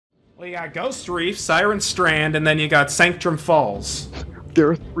Well, you got Ghost Reef, Siren Strand, and then you got Sanctum Falls.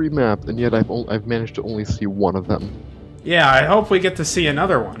 There are 3 maps, and yet I've managed to only see one of them. Yeah, I hope we get to see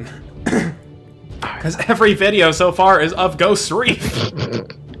another one. Because every video so far is of Ghost Reef.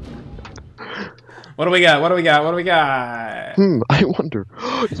 What do we got? What do we got? What do we got? I wonder.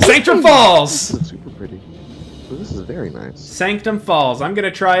 Sanctum Falls! This is super pretty. So this is very nice. Sanctum Falls. I'm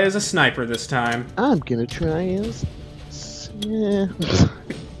gonna try as a sniper this time. I'm gonna try as... Yeah.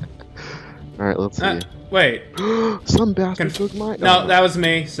 Alright, let's see. Wait. Some bastard took my... No, that was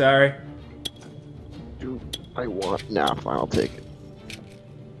me. Sorry. Dude, I want... Nah, fine, I'll take it.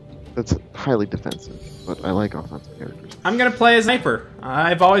 That's highly defensive, but I like offensive characters. I'm gonna play as sniper.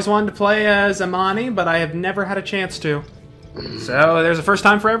 I've always wanted to play as Amani, but I have never had a chance to. So there's a first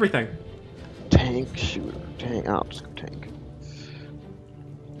time for everything. Tank shooter. Tank. I'll just go tank.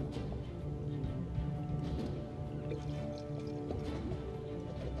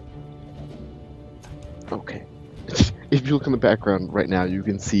 Okay. If you look in the background right now, you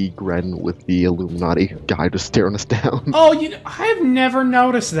can see Gren with the Illuminati guy just staring us down. Oh, I have never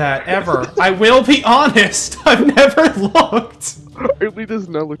noticed that, ever. I will be honest. I've never looked. I really just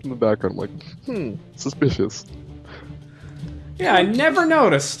now looked in the background, I'm like, suspicious. Yeah, I never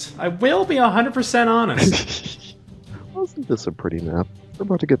noticed. I will be 100% honest. Wasn't this a pretty map? We're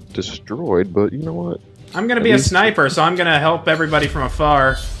about to get destroyed, but you know what? I'm gonna be a sniper, so I'm gonna help everybody from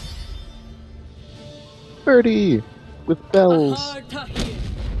afar. Birdie! With bells!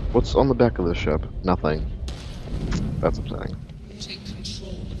 What's on the back of this ship? Nothing. That's upsetting. Take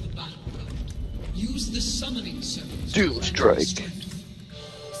control of the battlefield. Use the summoning service. Doom strike!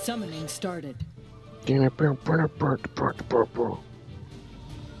 Summoning started.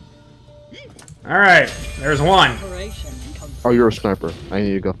 Alright, there's one. Oh, you're a sniper. I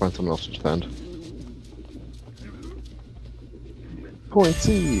need to go find someone else to defend. Point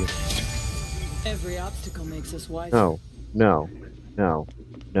C! Every obstacle makes us wiser. No. No. No.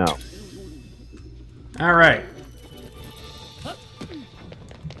 No. Alright.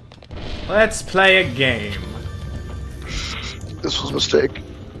 Let's play a game. This was a mistake.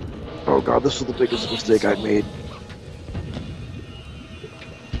 Oh god, this was the biggest mistake I've made.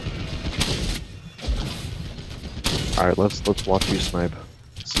 Alright, let's watch you snipe.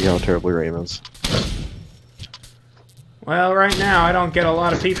 See how terrible your aim is. Well, right now I don't get a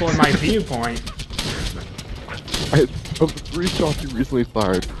lot of people in my viewpoint. Of the 3 shots you recently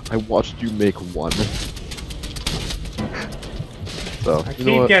fired, I watched you make 1. So, I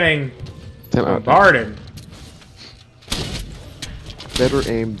keep getting 10 bombarded. Better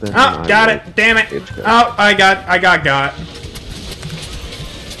aim than Oh, got it! Damn it! Oh, I got got.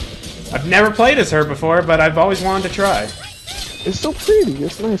 I've never played as her before, but I've always wanted to try. It's so pretty.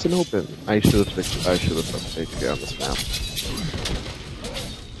 It's nice and open. I should have fixed. I should have put HK on this map.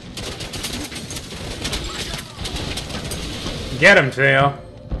 Get him, Theo.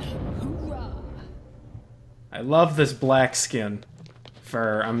 I love this black skin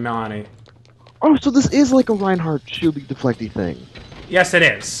for Amani. Oh, so this is like a Reinhardt shieldy deflecty thing. Yes, it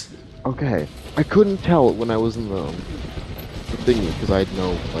is. Okay. I couldn't tell when I was in the thingy because I had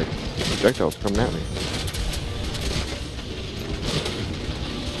no like projectiles coming at me.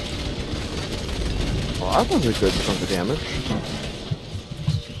 Well, that was a good chunk of damage.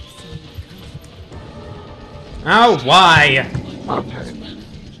 Oh, why? Okay.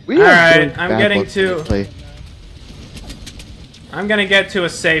 Alright, I'm getting to... I'm gonna get to a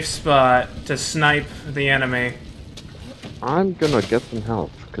safe spot to snipe the enemy. I'm gonna get some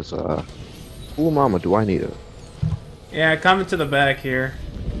help, because, oh mama, do I need it. Yeah, coming to the back here.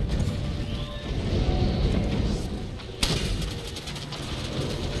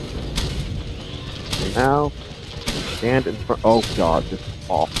 Now, stand in front. Oh god, this is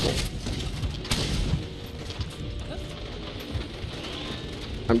awful.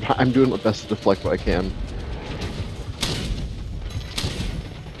 I'm doing my best to deflect what I can.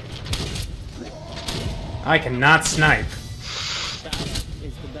 I cannot snipe.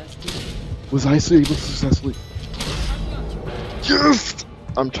 Was I able to successfully? Yes!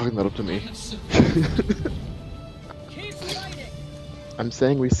 I'm chalking that up to me. I'm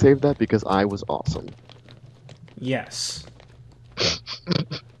saying we saved that because I was awesome. Yes.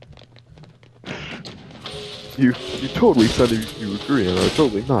 You totally said you agree, and are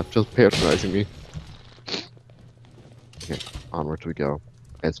totally not just patronizing me. Okay, onwards we go.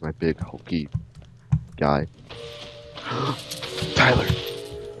 As my big hulky guy. Tyler!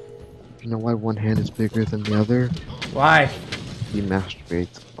 You know why one hand is bigger than the other? Why? He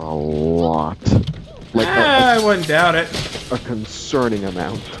masturbates a lot. Like I wouldn't doubt it. a concerning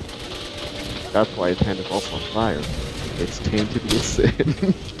amount. That's why his hand is also on fire. It's tainted with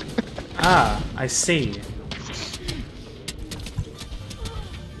sin. Ah, I see.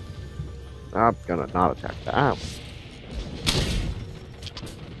 I'm gonna not attack that.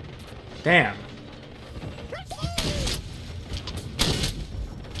 Damn.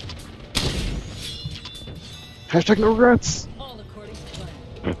 Hashtag no regrets. All according to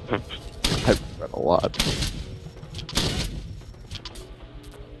plan. I regret a lot.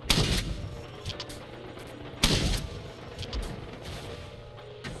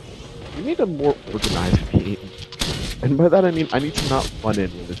 We need a more organized team. And by that I mean I need to not run in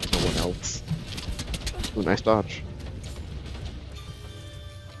when there's no one else. Ooh, nice dodge.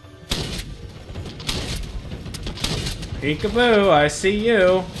 Peekaboo, I see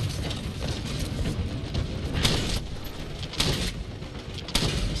you.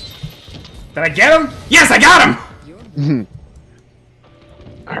 Did I get him? Yes, I got him!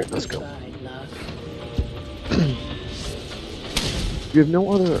 Alright, let's go. Goodbye, love. We have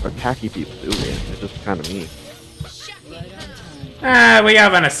no other attacky people, do we? It's just kind of me. Right on time. We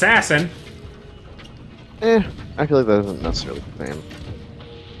have an assassin. I feel like that isn't necessarily the same.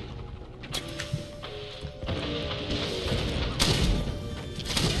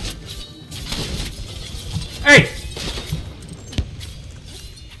 Hey!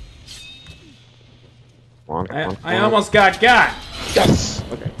 Come on, I almost got. Yes!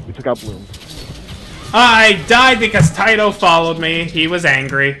 Okay, we took out Bloom. I died because Taito followed me. He was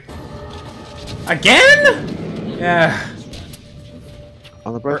angry. Again? Yeah.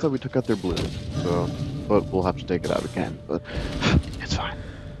 On the bright side, we took out their Bloom, so... But we'll have to take it out again, but... It's fine.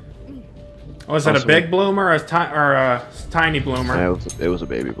 Was it a big bloomer or a tiny bloomer? Yeah, it was a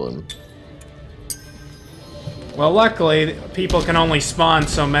baby Bloom. Well, luckily, people can only spawn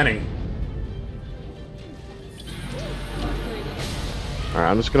so many. Alright,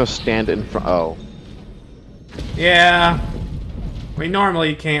 I'm just gonna stand in front... Oh. Yeah. We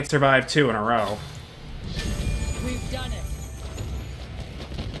normally can't survive 2 in a row. We've done it.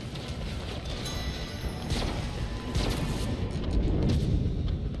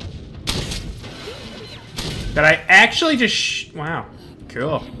 Did I actually just wow.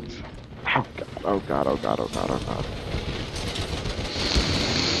 Cool. Oh god, oh god, oh god, oh god, oh god.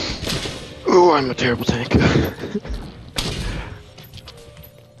 Ooh, I'm a terrible tank.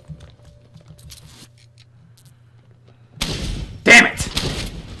 Damn it!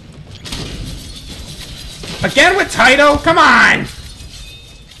 Again with Taito? Come on!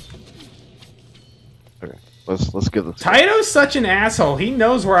 Okay, let's give this. Taito's such an asshole. He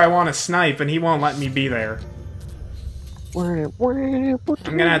knows where I want to snipe, and he won't let me be there. I'm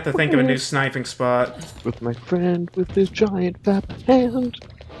gonna have to think of a new sniping spot. With my friend with his giant fat hand,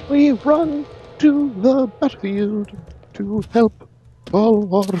 we run to the battlefield to help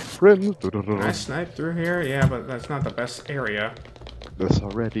all our friends. Can I snipe through here? Yeah, but that's not the best area. This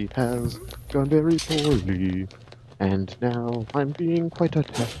already has gone very poorly, and now I'm being quite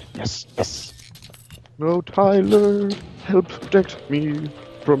attacked. Yes, yes. No, Tyler, help protect me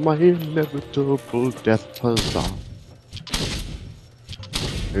from my inevitable death. Huzzah.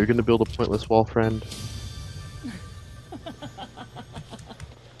 Are you gonna build a pointless wall, friend?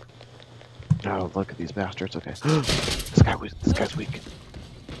 Oh, look at these bastards. Okay, this guy's weak.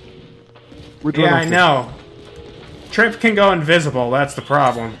 We're doing Yeah, I okay. know. Trip can go invisible, that's the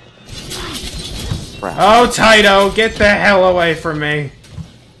problem. Crap. Oh, Taito, get the hell away from me.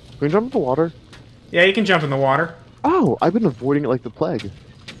 Can you jump in the water? Yeah, you can jump in the water. Oh, I've been avoiding it like the plague.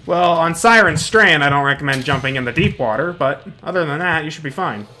 Well, on Siren Strand, I don't recommend jumping in the deep water, but other than that, you should be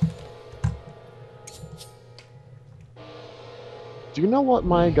fine. Do you know what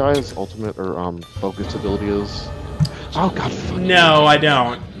my guy's ultimate or focus ability is? Oh god, fuck. No, I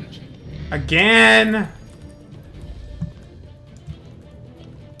don't. Again?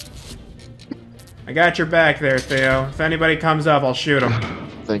 I got your back there, Theo. If anybody comes up, I'll shoot him.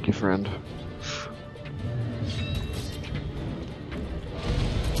 Thank you, friend.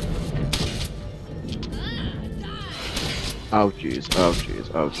 Oh jeez, oh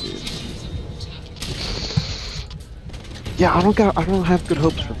jeez, oh jeez. Yeah, I don't have good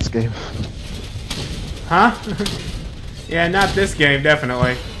hopes for this game. Huh? Yeah, not this game,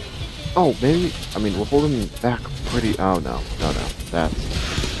 definitely. Oh, maybe, I mean, we're holding back pretty, oh no, no, no, that's...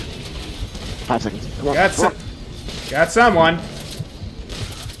 5 seconds, come on, Got come on. got someone.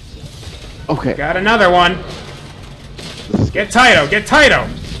 Okay, Got another one. Get Taito, get Taito!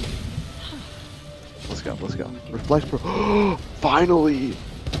 let's go, let's go. Reflect pro- Finally!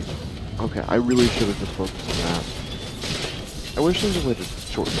 Okay, I really should have just focused on that. I wish there was a way to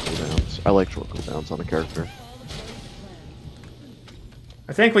shorten cooldowns. I like short cooldowns on a character.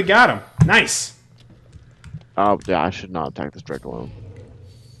 I think we got him. Nice. Oh, yeah, I should not attack this Drake alone.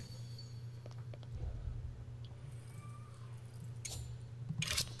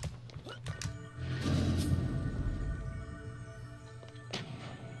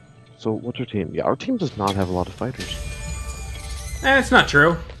 So what's our team? Yeah, our team does not have a lot of fighters. It's not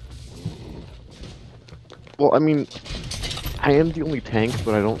true. Well, I mean, I am the only tank,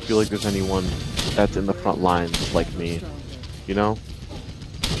 but I don't feel like there's anyone that's in the front lines like me. You know?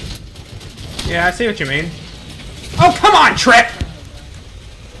 Yeah, I see what you mean. Oh, come on, Trip!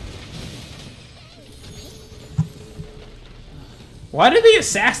 Why do the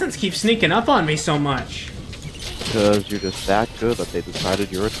assassins keep sneaking up on me so much? Because you're just that good that they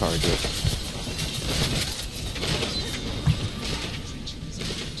decided you're a target.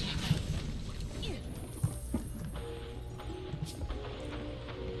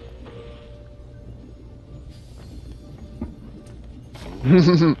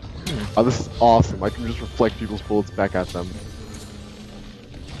 Oh, this is awesome. I can just reflect people's bullets back at them.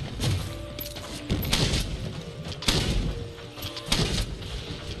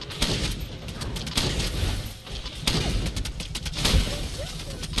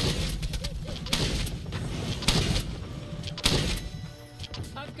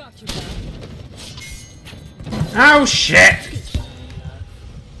 I've got your back. Oh, shit!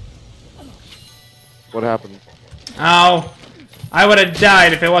 What happened? Oh, I would have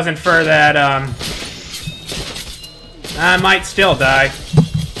died if it wasn't for that, I might still die.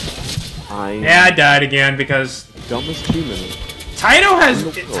 Yeah, I died again because... Dumbest human. Taito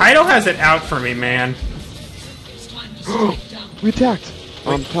has it out for me, man. We attacked!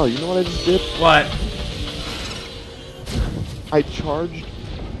 Tal, you know what I just did? What? I charged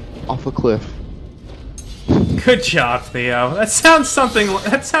off a cliff. Good job, Theo. That sounds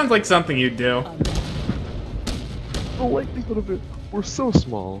like something you'd do. The likelihood of it were so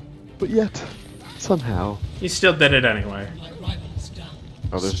small, but yet, somehow. You still did it anyway. My rival's down.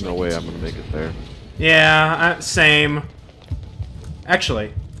 Oh, there's no way I'm gonna make it there. Yeah, same.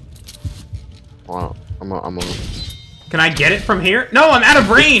 Actually, Wow, I'm gonna... can I get it from here? No, I'm out of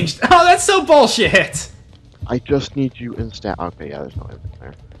range! Oh, that's so bullshit! I just need you in stat. Okay, yeah, there's no way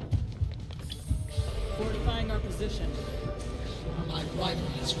there. Fortifying our position. My rival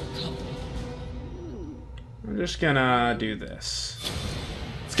has recovered. I'm just gonna do this.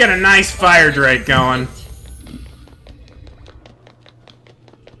 Let's get a nice fire drake going.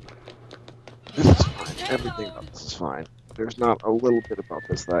 This is fine. Everything about this is fine. There's not a little bit about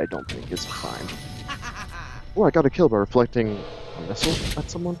this that I don't think is fine. Oh, I got a kill by reflecting a missile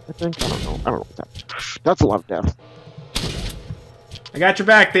at someone, I think? I don't know what that. That's a lot of death. I got your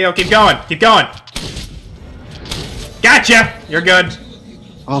back, Theo. Keep going. Keep going. Gotcha! You're good.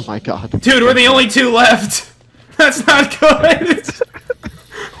 Oh my god. Dude, we're the only two left. That's not good.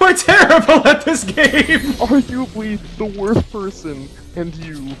 We're terrible at this game. Arguably the worst person and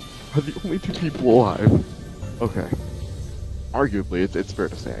you are the only two people alive. Okay. Arguably, it's fair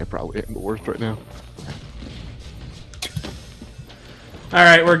to say I probably am the worst right now.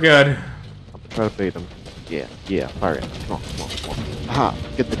 Alright, we're good. I'm gonna try to bait him. Yeah, fire it. Come on. Aha!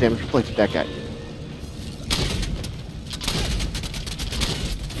 Get the damage reflected, that guy.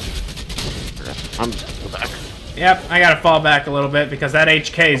 I'm just gonna go back. Yep, I gotta fall back a little bit because that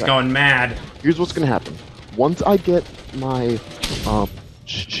HK is going mad. Here's what's gonna happen. Once I get my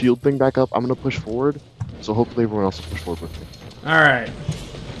shield thing back up, I'm gonna push forward. So hopefully everyone else will push forward with me. Alright.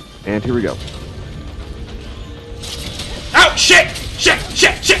 And here we go. Oh, shit! Shit!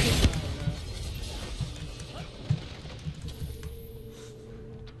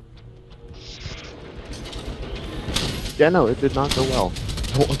 Yeah, no, it did not go well.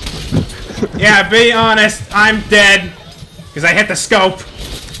 Yeah, be honest, I'm dead. Because I hit the scope.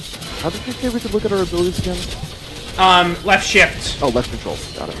 How did you say we could look at our abilities again? Left shift. Oh, left control.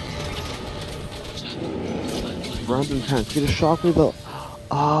 Got it. Round and 10. Get a shockwave though.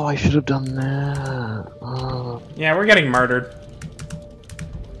 Oh, I should have done that. Oh. Yeah, we're getting murdered.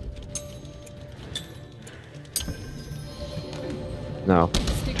 No.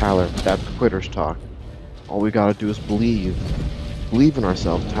 Tyler, that's quitter's talk. All we gotta do is believe. Believe in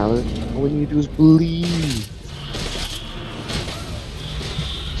ourselves, Tyler. All we need to do is believe.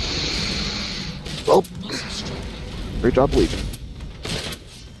 Well, great job believing.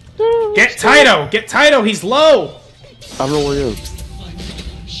 Get Taito! Get Taito! He's low! I don't know where he is.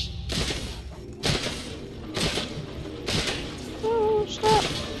 Oh, stop!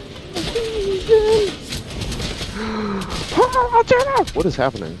 What is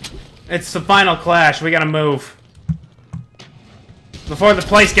happening? It's the final clash. We gotta move. Before the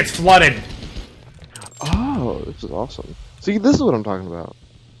place gets flooded. Oh, this is awesome. See, this is what I'm talking about.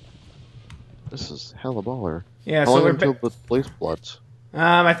 This is hella baller. Yeah, How so long we're... until the place floods?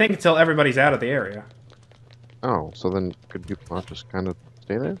 I think until everybody's out of the area. Oh, so then could people not just kind of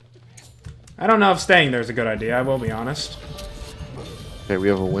stay there? I don't know if staying there is a good idea, I will be honest. Okay, we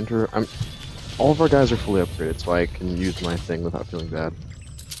have a winter. All of our guys are fully upgraded, so I can use my thing without feeling bad.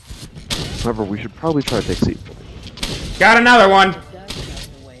 However, we should probably try to take seat. Got another one!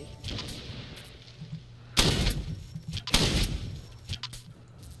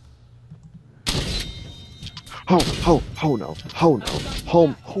 Ho no,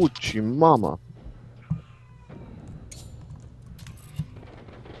 hoochie mama.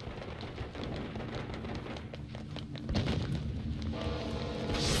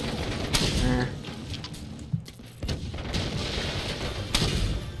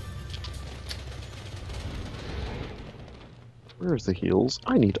 Where's the heals?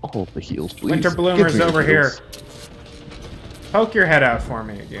 I need all of the heals, please. Winter Give Bloomer's me the over here. heals. Poke your head out for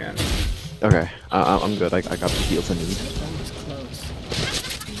me again. Okay, I'm good. I got the heals I need.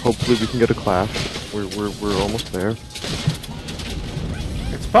 Hopefully we can get a clash. We're almost there.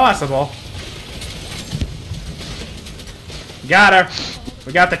 It's possible. Got her.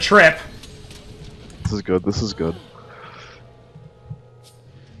 We got the trip. This is good. This is good.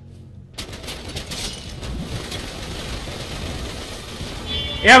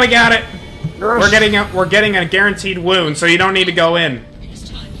 Yeah, we got it. We're getting a guaranteed wound, so you don't need to go in.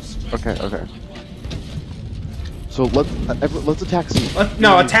 Okay. So let's attack C.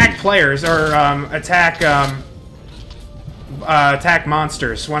 No, attack players or attack attack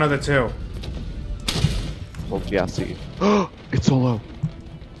monsters. One of the two. Well, yeah, C. It's so low.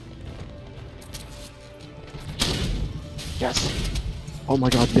 Yes. Oh my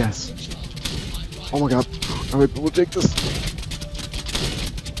god, yes. Oh my god. Alright, we'll take this.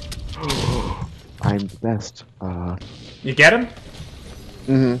 I'm the best. You get him?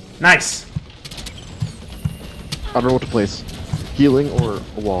 Mm-hmm. Nice. I don't know what to place. Healing or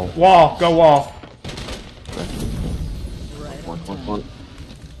a wall? Wall. Go wall. Okay. One.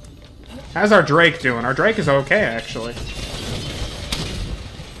 How's our Drake doing? Our Drake is okay, actually.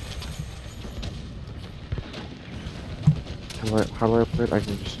 How do I upgrade? I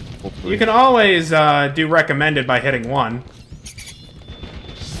can just hold three. You can always do recommended by hitting 1.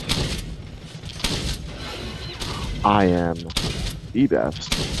 I am the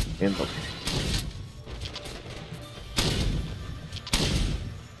best in the...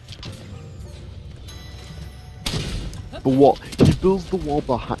 The wall. He builds the wall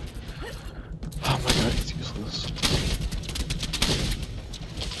behind... Oh my god, it's useless.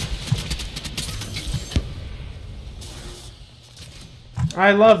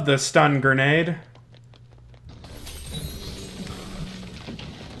 I love the stun grenade.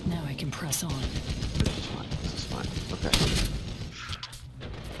 Now I can press on. This is fine. Okay.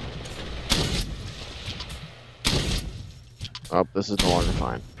 Oh, this is no longer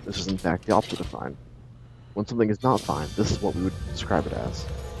fine. This is in fact the opposite of fine. When something is not fine, this is what we would describe it as.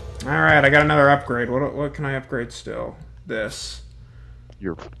 Alright, I got another upgrade. What can I upgrade still? This.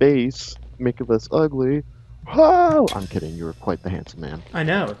 Your face, make it less ugly. Oh, I'm kidding, you're quite the handsome man. I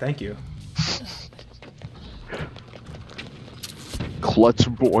know, thank you. Clutch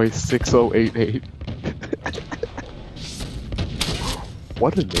Boy 6088.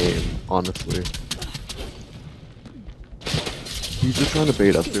 What a name, honestly. He's just trying to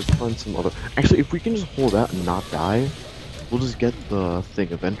bait us. We'll find some other... Actually, if we can just hold out and not die, we'll just get the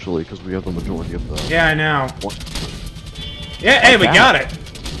thing eventually, because we have the majority of the... Yeah, I know. What? Yeah, hey, we got it!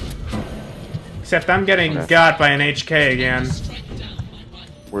 Except I'm getting got by an HK again.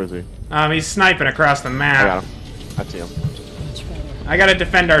 Where is he? He's sniping across the I map. got him. I see him. I gotta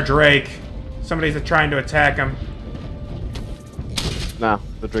defend our Drake. Somebody's trying to attack him. Nah,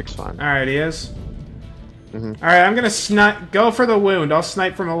 the Drake's fine. Alright, he is. Mm-hmm. Alright, I'm gonna go for the wound. I'll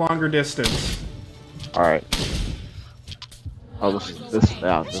snipe from a longer distance. Alright. Oh, this,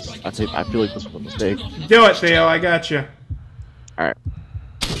 I feel like this was a mistake. Do it, Theo, I got you. Alright.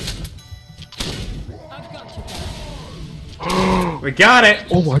 We got it!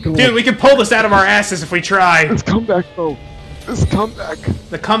 Oh my god. Dude, we can pull this out of our asses if we try. This comeback, though. This comeback.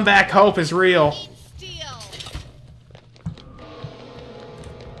 The comeback hope is real.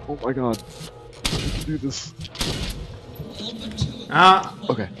 Oh my god. We can do this.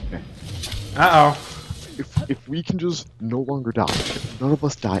 Okay. Uh-oh. If we can just no longer die, if none of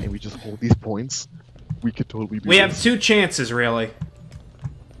us die and we just hold these points, we could totally do We this. have 2 chances, really.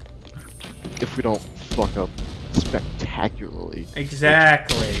 If we don't fuck up spectacularly.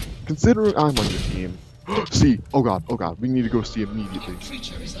 Exactly. Considering I'm on your team. C. Oh god, we need to go C immediately.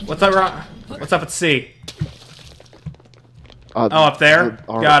 What's up, What's up at C? Oh, up there?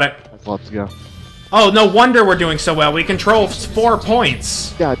 Got it. I thought, yeah. Oh, no wonder we're doing so well. We control 4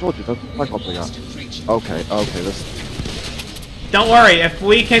 points. Yeah, I told you, that's my fault, yeah. Okay, this... Don't worry, if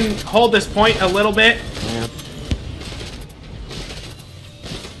we can hold this point a little bit... Man.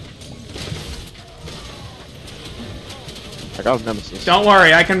 I got a nemesis. Don't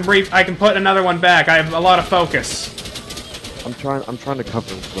worry, I can put another one back. I have a lot of focus. I'm trying to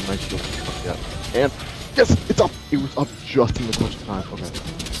cover the nice shield yet. And yes, it's up. It was up just in the clutch of time. Okay.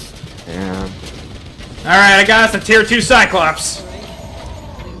 And Alright, I got us a tier 2 Cyclops.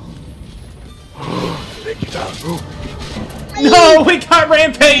 thank you, Tyler. No, we got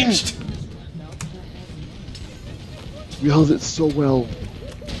rampaged! We held it so well.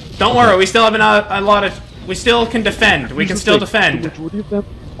 Don't worry, we still have a lot of... We still can defend. We can still defend. The majority of them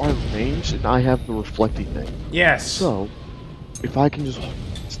are ranged, and I have the reflecting thing. Yes. So, if I can just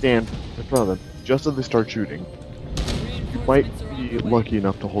stand in front of them, just as they start shooting, you might be lucky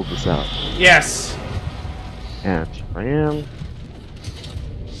enough to hold this out. Yes. And here I am.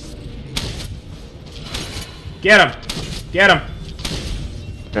 Get him. Get him.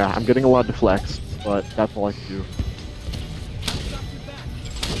 Yeah, I'm getting a lot of deflects, but that's all I can do.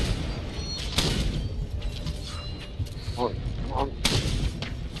 Come on.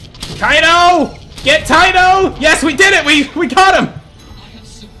 Taito! Get Taito! Yes, we did it! We got him!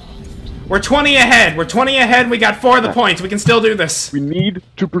 We're 20 ahead. We're 20 ahead. We got 4 of the points. We can still do this. We need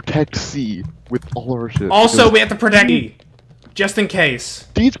to protect C with all our ships. Also, we have to protect E. Just in case.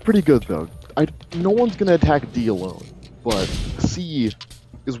 D's pretty good, though. No one's gonna attack D alone, but C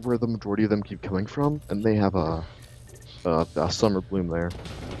is where the majority of them keep coming from, and they have a summer bloom there.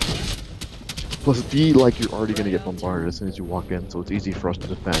 Plus D, like, you're already gonna get bombarded as soon as you walk in, so it's easy for us to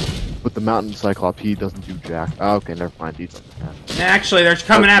defend. But the Mountain Cyclops, he doesn't do jack. Oh, okay, never mind, D's on the path. Actually, they're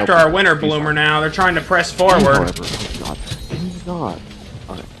coming after our winter bloomer now. They're trying to press forward. However, oh god, can you not?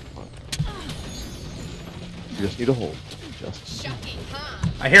 Alright, fine. You just need to hold. Just.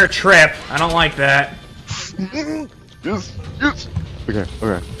 I hear Trip. I don't like that. Yes, yes! Okay,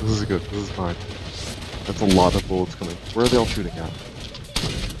 this is good, this is fine. That's a lot of bullets coming. Where are they all shooting at?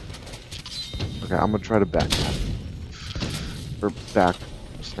 Okay, I'm gonna try to back smack. Or back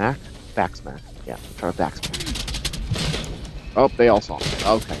snack? Back smack. Yeah, I'm trying to back smack. Oh, they all saw me.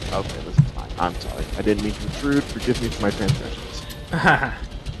 Okay, this is fine. I'm sorry. I didn't mean to intrude. Forgive me for my transgressions.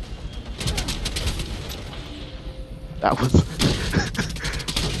 That was...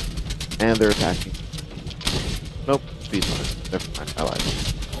 And they're attacking. Nope, speed line. Never mind,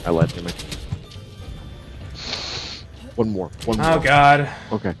 I lied to me. One more. Oh god.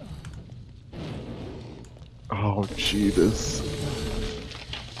 Okay. Oh, Jesus.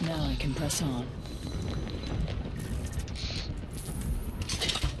 Now I can press on.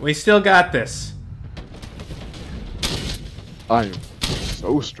 We still got this. I am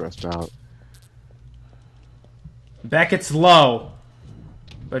so stressed out. Beckett's low.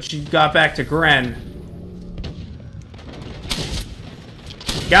 But she got back to Gren.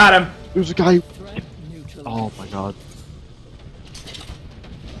 Got him. There's a guy. Oh my god.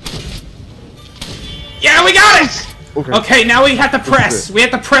 Yeah, we got it! Okay. Okay, now we have to press. We have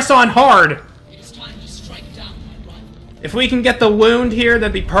to press on hard. It is time to strike down my rival. If we can get the wound here,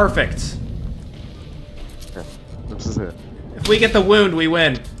 that'd be perfect. Okay. This is it. If we get the wound, we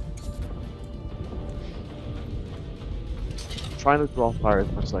win. I'm trying to draw fire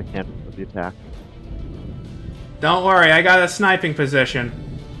as much as I can for the attack. Don't worry, I got a sniping position.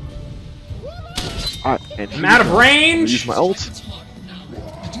 Alright, and I'm out of range. use my ult. It's hard now.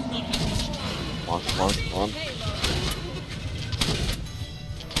 I do not have much time. Come on.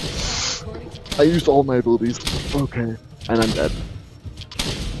 I used all my abilities. Okay. And I'm dead.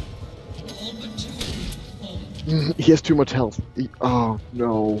 All but 2 of you have fallen. He has too much health. Oh,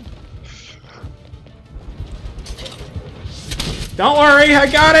 no. Don't worry, I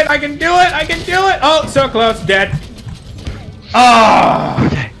got it. I can do it. I can do it. Oh, so close. Dead. Oh.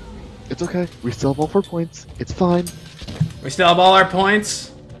 Okay. It's okay. We still have all 4 points. It's fine. We still have all our points.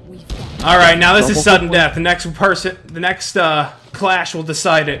 All right, now this is sudden death. The next clash will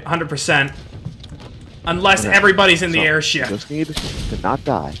decide it 100%. Unless Okay. everybody's in the So, airship. Just need to not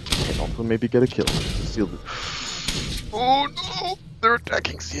die, and also maybe get a kill. To seal the... Oh no! They're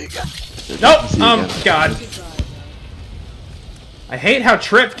attacking C again. Nope. God. I hate how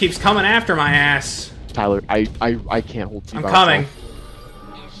Trip keeps coming after my ass. Tyler, I can't hold C I'm by coming. myself.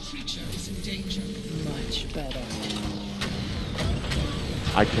 Our creature is in danger. Much better.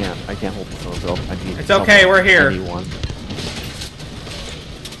 I can't hold myself. I need It's okay, we're here. Anyone.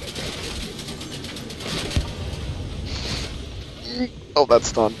 Oh,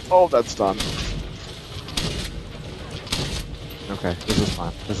 that's done. Oh, that's done. Okay, this is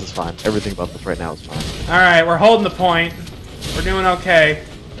fine. This is fine. Everything about this right now is fine. Alright, we're holding the point. We're doing okay.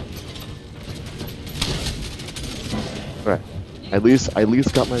 Okay. At least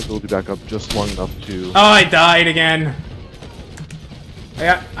got my ability back up just long enough to... Oh, I died again.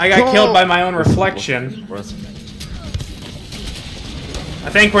 I got killed by my own reflection. I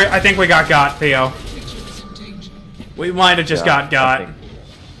think we got, Theo. We might have just got.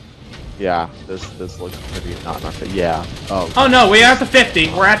 Yeah, this looks pretty not enough. Yeah. Oh. Oh no, we're at the 50.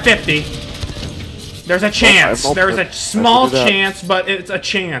 We're at 50. There's a chance. There's a small chance, but it's a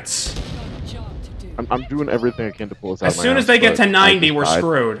chance. I'm doing everything I can to pull this out. As soon as they get to 90, we're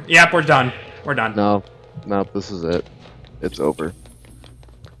screwed. Yep, we're done. We're done. No, this is it. It's over.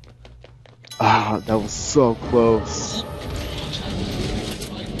 Ah, that was so close.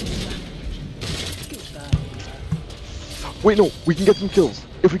 Wait, no, we can get some kills.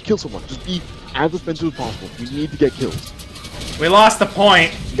 If we kill someone, just be as offensive as possible. We need to get kills. We lost the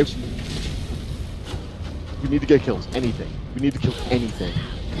point. We need to get kills. Anything. We need to kill anything.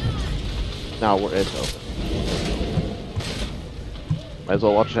 Now it's over. Might as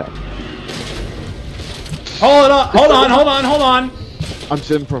well watch that. Hold on. I'm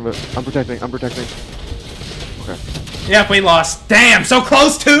sitting from it. I'm protecting. Okay. Yep, we lost. Damn, so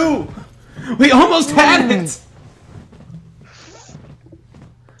close too! We almost had it!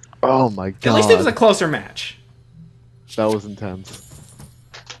 Oh my god. At least it was a closer match. That was intense.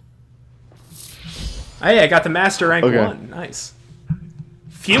 Hey, I got the master rank Okay. 1. Nice.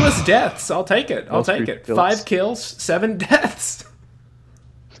 Fewest deaths. I'll take it. I'll take it. kills. 5 kills, 7 deaths.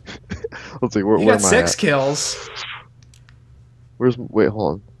 Let's see, where You am got I 6 at? kills. Wait,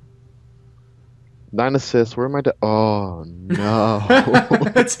 hold on. 9 assists, where am I? Oh no.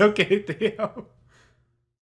 It's okay, Theo.